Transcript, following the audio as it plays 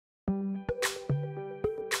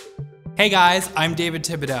Hey guys, I'm David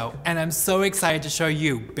Thibodeau, and I'm so excited to show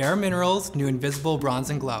you bareMinerals' new Invisible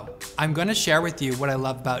Bronze and Glow. I'm going to share with you what I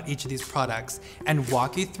love about each of these products and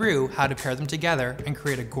walk you through how to pair them together and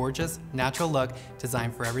create a gorgeous, natural look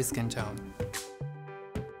designed for every skin tone.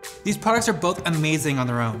 These products are both amazing on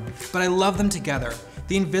their own, but I love them together.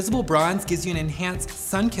 The Invisible Bronze gives you an enhanced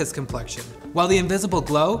sun-kissed complexion, while the Invisible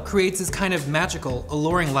Glow creates this kind of magical,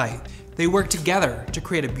 alluring light. They work together to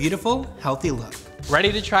create a beautiful, healthy look.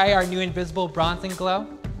 Ready to try our new Invisible Bronze and Glow?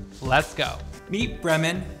 Let's go. Meet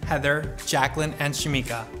Bremen, Heather, Jacqueline, and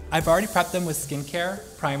Shamika. I've already prepped them with skincare,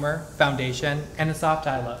 primer, foundation, and a soft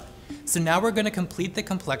eye look. So now we're going to complete the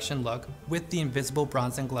complexion look with the Invisible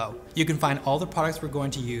Bronze and Glow. You can find all the products we're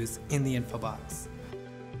going to use in the info box.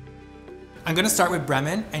 I'm going to start with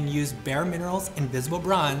Bremen and use bareMinerals Invisible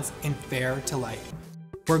Bronze in Fair to Light.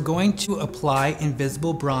 We're going to apply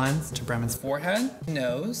Invisible Bronze to Bremen's forehead,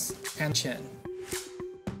 nose, and chin.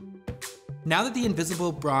 Now that the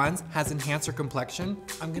Invisible Bronze has enhanced her complexion,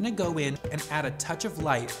 I'm going to go in and add a touch of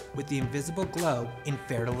light with the Invisible Glow in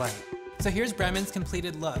Fair to Light. So here's Bremen's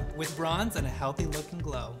completed look with bronze and a healthy look and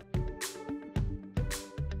glow.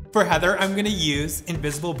 For Heather, I'm going to use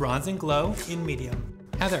Invisible Bronze and Glow in medium.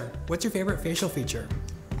 Heather, what's your favorite facial feature?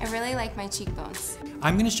 I really like my cheekbones.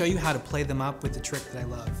 I'm going to show you how to play them up with the trick that I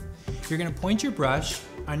love. You're going to point your brush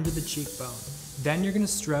under the cheekbone. Then you're going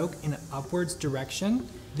to stroke in an upwards direction.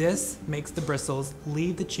 This makes the bristles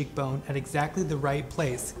leave the cheekbone at exactly the right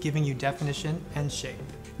place, giving you definition and shape.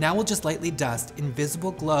 Now we'll just lightly dust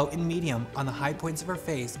Invisible Glow in medium on the high points of her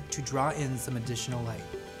face to draw in some additional light.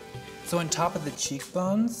 So on top of the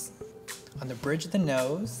cheekbones, on the bridge of the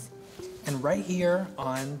nose, and right here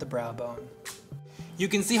on the brow bone. You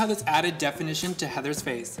can see how this added definition to Heather's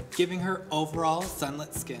face, giving her overall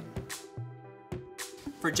sunlit skin.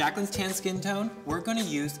 For Jacqueline's tan skin tone, we're going to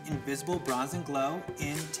use Invisible Bronze and Glow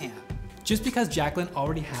in tan. Just because Jacqueline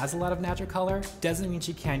already has a lot of natural color doesn't mean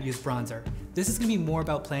she can't use bronzer. This is going to be more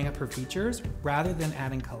about playing up her features rather than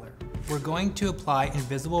adding color. We're going to apply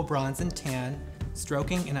Invisible Bronze and tan,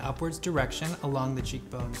 stroking in an upwards direction along the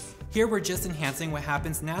cheekbones. Here we're just enhancing what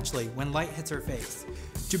happens naturally when light hits her face.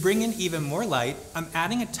 To bring in even more light, I'm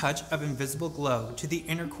adding a touch of Invisible Glow to the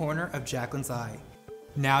inner corner of Jacqueline's eye.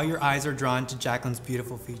 Now your eyes are drawn to Jacqueline's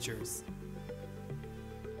beautiful features.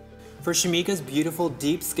 For Shamika's beautiful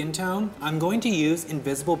deep skin tone, I'm going to use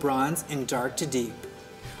Invisible Bronze in dark to deep.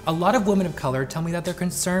 A lot of women of color tell me that they're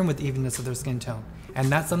concerned with the evenness of their skin tone,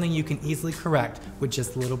 and that's something you can easily correct with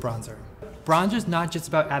just a little bronzer. Bronzer is not just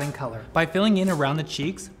about adding color. By filling in around the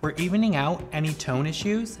cheeks, we're evening out any tone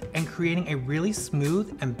issues and creating a really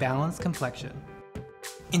smooth and balanced complexion.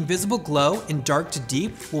 Invisible Glow in dark to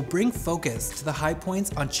deep will bring focus to the high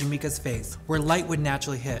points on Shamika's face, where light would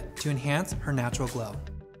naturally hit to enhance her natural glow.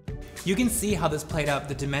 You can see how this played up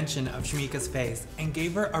the dimension of Shamika's face and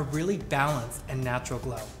gave her a really balanced and natural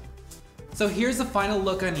glow. So here's the final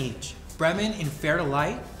look on each. Bremen in Fair to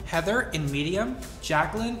Light, Heather in medium,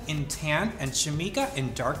 Jacqueline in tan, and Shamika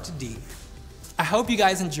in dark to deep. I hope you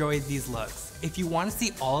guys enjoyed these looks. If you want to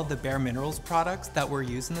see all of the bareMinerals products that were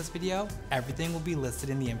used in this video, everything will be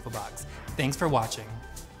listed in the info box. Thanks for watching.